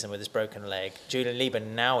the season with his broken leg. Julian Lieber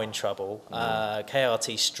now in trouble.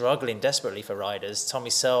 KRT struggling desperately for riders.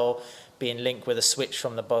 Tommy Searle being linked with a switch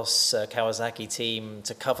from the Boss Kawasaki team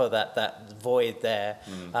to cover that void there.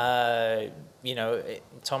 You know,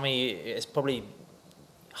 Tommy is probably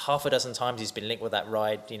half a dozen times he's been linked with that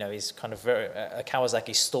ride. You know, he's kind of a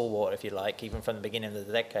Kawasaki stalwart, if you like, even from the beginning of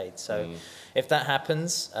the decade. So if that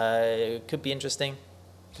happens, it could be interesting.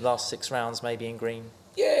 Last 6 rounds maybe in green.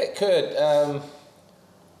 Yeah, it could.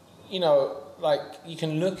 You know, like, you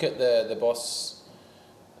can look at the Boss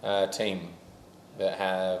team that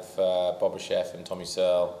have Bobuchev and Tommy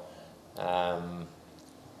Searle.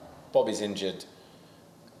 Bobby's injured.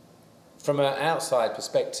 From an outside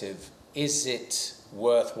perspective, is it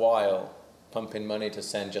worthwhile pumping money to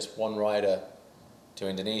send just one rider to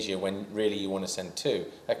Indonesia when really you want to send 2?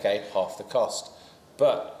 Okay, half the cost.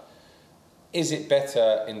 But is it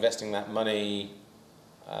better investing that money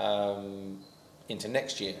into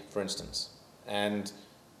next year, for instance? And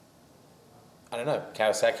I don't know,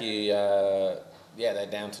 Kawasaki, they're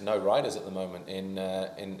down to no riders at the moment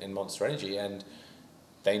in Monster Energy, and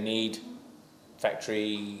they need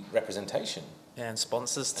factory representation. Yeah, and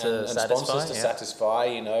sponsors to satisfy.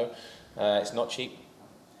 You know, it's not cheap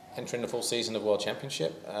entering the full season of World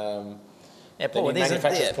Championship. They need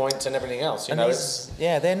manufacturers' points and everything else. You know,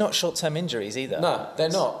 they're not short-term injuries either. No, they're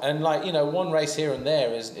not. And, like, you know, one race here and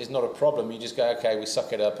there is not a problem. You just go, okay, we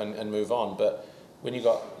suck it up and move on. But when you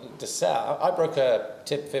got Dessau, I broke a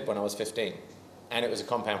tib fib when I was 15, and it was a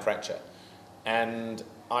compound fracture. And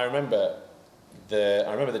I remember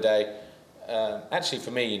the day. Actually,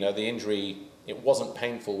 for me, you know, the injury, it wasn't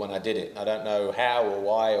painful when I did it. I don't know how or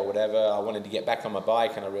why or whatever. I wanted to get back on my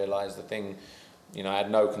bike, and I realised the thing, you know, I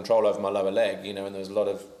had no control over my lower leg, you know, and there was a lot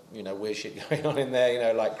of, you know, weird shit going on in there, you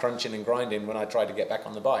know, like crunching and grinding when I tried to get back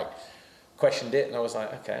on the bike. Questioned it, and I was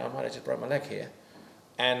like, okay, I might have just broke my leg here.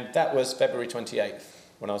 And that was February 28th,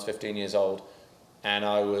 when I was 15 years old, and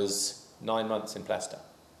I was 9 months in plaster.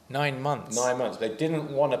 9 months? 9 months. They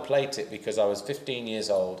didn't want to plate it because I was 15 years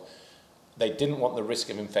old. They didn't want the risk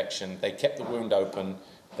of infection. They kept the wound open.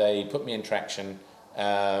 They put me in traction,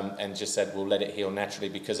 and just said, we'll let it heal naturally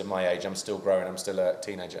because of my age. I'm still growing. I'm still a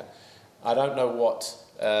teenager. I don't know what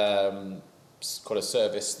called a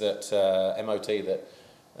service that MOT that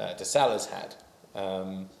Dessau has had,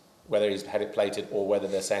 whether he's had it plated or whether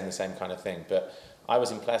they're saying the same kind of thing. But I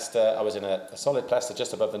was in plaster. I was in a solid plaster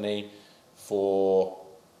just above the knee for,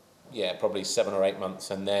 probably 7 or 8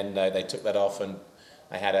 months. And then they took that off, and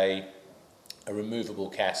I had a removable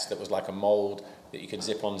cast that was like a mould that you could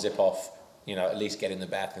zip on, zip off, at least get in the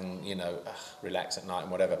bath and, relax at night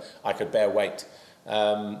and whatever. I could bear weight.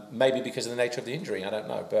 Maybe because of the nature of the injury, I don't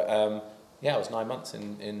know. But I was 9 months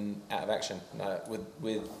in out of action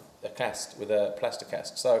with a cast, with a plaster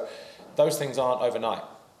cast. So those things aren't overnight.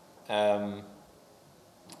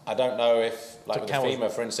 I don't know if, like with the femur,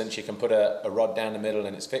 for instance, you can put a rod down the middle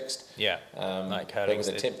and it's fixed. Yeah, like but with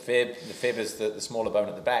the fib is the smaller bone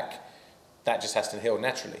at the back. That just has to heal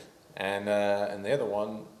naturally. And the other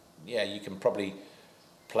one, you can probably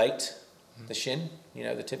plate the shin,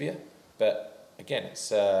 the tibia. But again, it's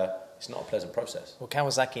not a pleasant process. Well,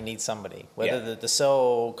 Kawasaki needs somebody. Whether the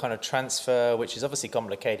sole kind of transfer, which is obviously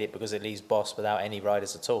complicated because it leaves Boss without any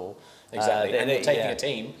riders at all. Exactly, and they're taking a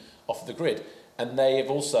team off the grid. And they have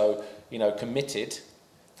also, committed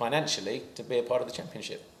financially to be a part of the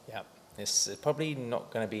championship. Yeah, it's probably not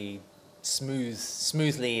going to be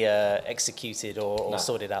smoothly executed or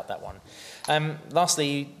sorted out, that one.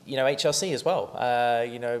 Lastly, HRC as well.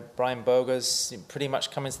 Brian Boger's pretty much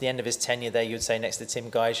coming to the end of his tenure there, you'd say, next to Tim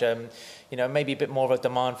Geiger. Maybe a bit more of a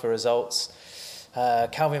demand for results.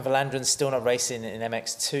 Calvin Verlandren's still not racing in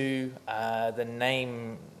MX2. The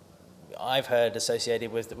name I've heard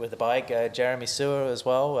associated with the bike, Jeremy Sewer as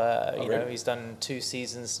well. Really? He's done 2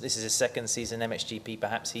 seasons. This is his 2nd season MXGP.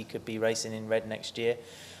 Perhaps he could be racing in red next year.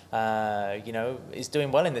 He's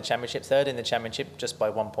doing well in the championship, 3rd in the championship, just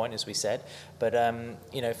by 1 point, as we said. But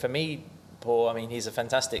for me, Paul, he's a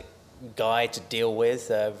fantastic guy to deal with.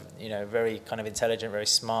 Very kind of intelligent, very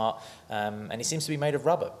smart, and he seems to be made of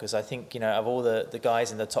rubber, because I think of all the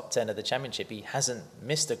guys in the top 10 of the championship, he hasn't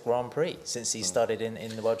missed a Grand Prix since he started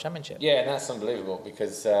in the World Championship. Yeah, and that's unbelievable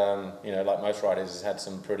because like most riders, has had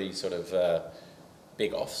some pretty sort of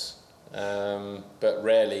big offs, but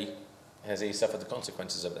rarely has he suffered the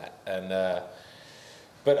consequences of that. And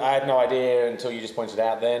but I had no idea until you just pointed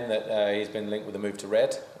out then that he's been linked with a move to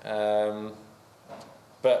red.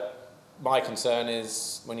 But my concern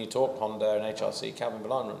is when you talk Honda and HRC, Calvin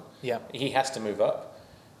Verlandren, he has to move up.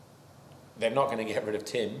 They're not going to get rid of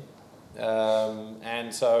Tim.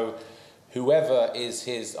 And so whoever is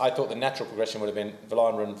his... I thought the natural progression would have been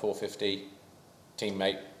Verlandren, 450,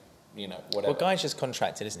 teammate, whatever. Well, Guy's just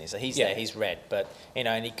contracted, isn't he? So he's there, he's red. But,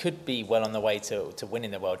 and he could be well on the way to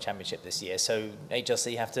winning the World Championship this year. So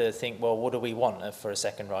HRC have to think, well, what do we want for a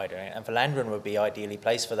second rider? And Verlandren would be ideally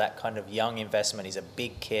placed for that kind of young investment. He's a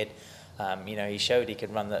big kid. He showed he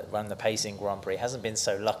could run the pacing Grand Prix. Hasn't been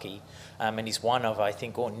so lucky, and he's one of, I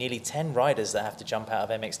think, nearly 10 riders that have to jump out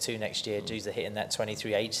of MX2 next year due to hitting that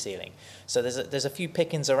 23 age ceiling. So there's a few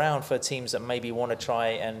pickings around for teams that maybe want to try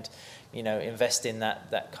and invest in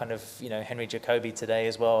that kind of Henry Jacobi today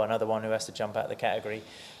as well, another one who has to jump out of the category.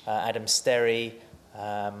 Adam Sterry.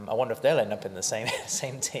 I wonder if they'll end up in the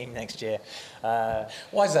same team next year.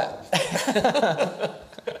 Why is that?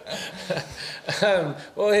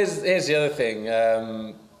 Well, here's the other thing.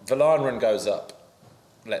 Verlandren goes up.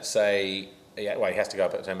 Let's say, he has to go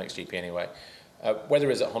up at MXGP anyway. Whether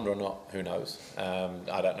he's at Honda or not, who knows?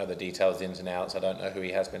 I don't know the details, the ins and outs. I don't know who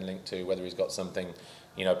he has been linked to, whether he's got something,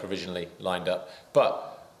 provisionally lined up.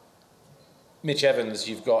 But Mitch Evans,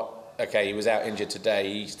 you've got. Okay, he was out injured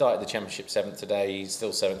today. He started the championship 7th today. He's still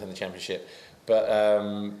 7th in the championship. But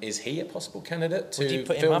is he a possible candidate to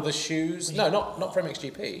fill the shoes? No, not for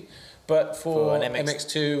MXGP, but for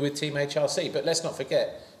MX2 with Team HRC. But let's not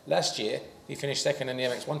forget, last year he finished 2nd in the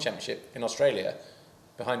MX1 championship in Australia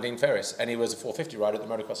behind Dean Ferris, and he was a 450 rider at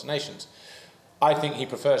the Motocross of Nations. I think he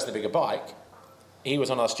prefers the bigger bike. He was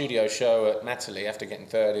on our studio show at Matterley after getting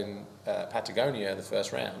 3rd in Patagonia the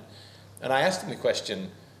first round. And I asked him the question,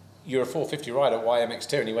 you're a 450 rider, why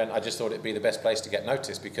MX2? And he went, I just thought it'd be the best place to get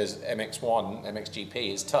noticed because MX1,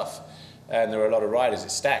 MXGP is tough. And there are a lot of riders,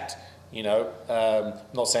 it's stacked.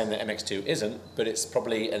 Not saying that MX2 isn't, but it's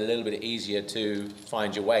probably a little bit easier to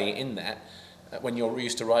find your way in that when you're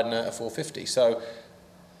used to riding a 450. So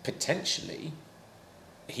potentially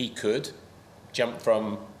he could jump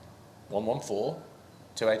from 114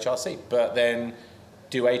 to HRC. But then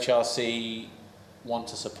do HRC want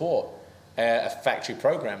to support a factory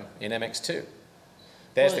program in MX2?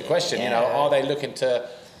 There's the question, are they looking to,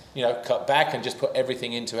 cut back and just put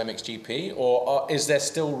everything into MXGP, or is there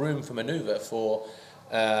still room for manoeuvre for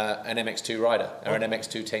an MX2 rider or an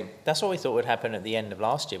MX2 team? That's what we thought would happen at the end of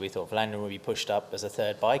last year. We thought Verlandren would be pushed up as a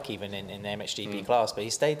 3rd bike even in the MXGP class, but he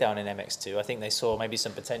stayed down in MX2. I think they saw maybe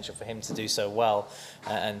some potential for him to do so well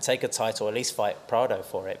and take a title, at least fight Prado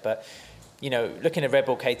for it. But looking at Red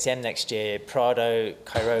Bull KTM next year, Prado,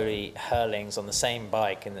 Cairoli, Hurlings on the same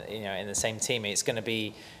bike and in the same team, it's going to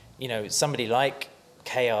be, somebody like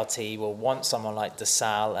KRT will want someone like De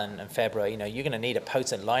Salle and Febvre. You know, you're going to need a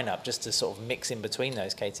potent lineup just to sort of mix in between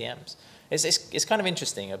those KTMs. It's kind of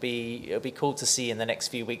interesting. It'll be cool to see in the next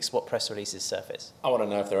few weeks what press releases surface. I want to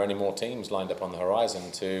know if there are any more teams lined up on the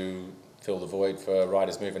horizon to fill the void for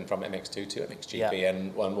riders moving from MX2 to MXGP,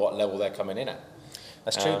 and what level they're coming in at.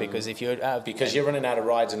 That's true, because if you're you're running out of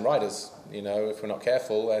rides and riders, you know, if we're not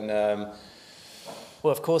careful. And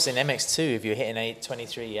well, of course, in MX2, if you're hitting a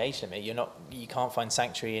 23 age limit, you can't find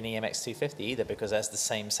sanctuary in EMX 250 either, because that's the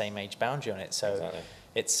same age boundary on it. So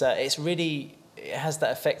exactly. It's really, it has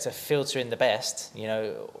that effect of filtering the best, you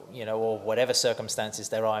know, or whatever circumstances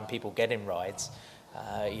there are and people getting rides.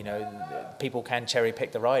 You know, people can cherry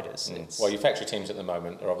pick the riders. Well, your factory teams at the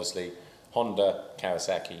moment are obviously Honda,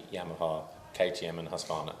 Kawasaki, Yamaha, KTM, and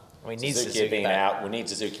Husqvarna. We need Suzuki being back. out. We need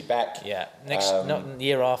Suzuki back. Yeah, not the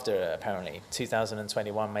year after, apparently.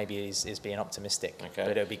 2021 maybe is being optimistic. Okay.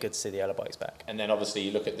 But it'll be good to see the other bikes back. And then obviously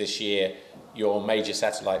you look at this year, your major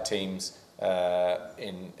satellite teams.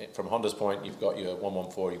 From Honda's point, you've got your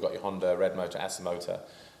 114, you've got your Honda, Red Motor, Asa Motor.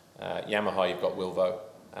 Yamaha, you've got Wilvo.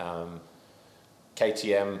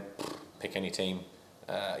 KTM, pick any team.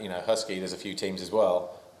 You know, Husky, there's a few teams as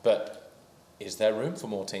well. But is there room for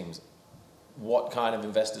more teams? What kind of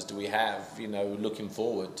investors do we have, you know, looking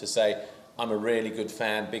forward to say, I'm a really good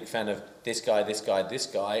fan, big fan of this guy,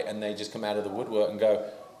 and they just come out of the woodwork and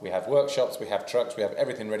go, we have workshops, we have trucks, we have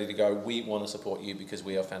everything ready to go. We want to support you because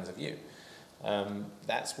we are fans of you.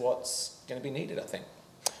 That's what's going to be needed, I think.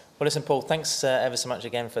 Well, listen, Paul, thanks ever so much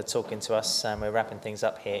again for talking to us. We're wrapping things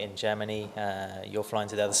up here in Germany. You're flying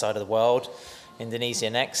to the other side of the world, Indonesia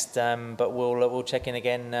next. But we'll check in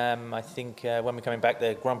again, I think, when we're coming back,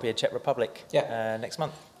 the Grand Prix of Czech Republic next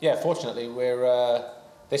month. Yeah, fortunately,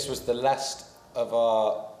 this was the last of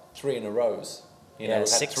our 3 in a rows. You know, we've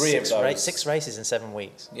had 3 of those. 6 races in 7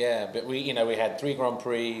 weeks. Yeah, but we had 3 Grand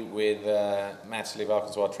Prix with Matterley,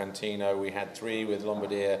 Valkenswaard, Trentino. We had 3 with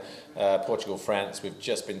Lombardia, Portugal, France. We've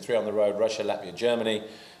just been 3 on the road: Russia, Latvia, Germany.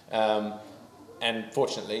 And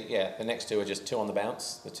fortunately, the next 2 are just 2 on the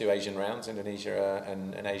bounce. The 2 Asian rounds, Indonesia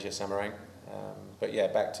and Asia, Samarang. But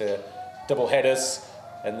back to double headers,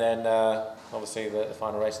 and then obviously the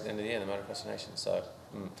final race at the end of the year, the Motocross Nation. So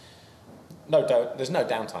there's no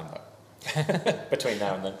downtime though. Between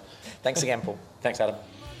now and then. Thanks again, Paul. Thanks, Adam.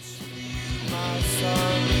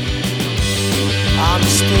 I'm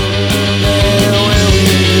still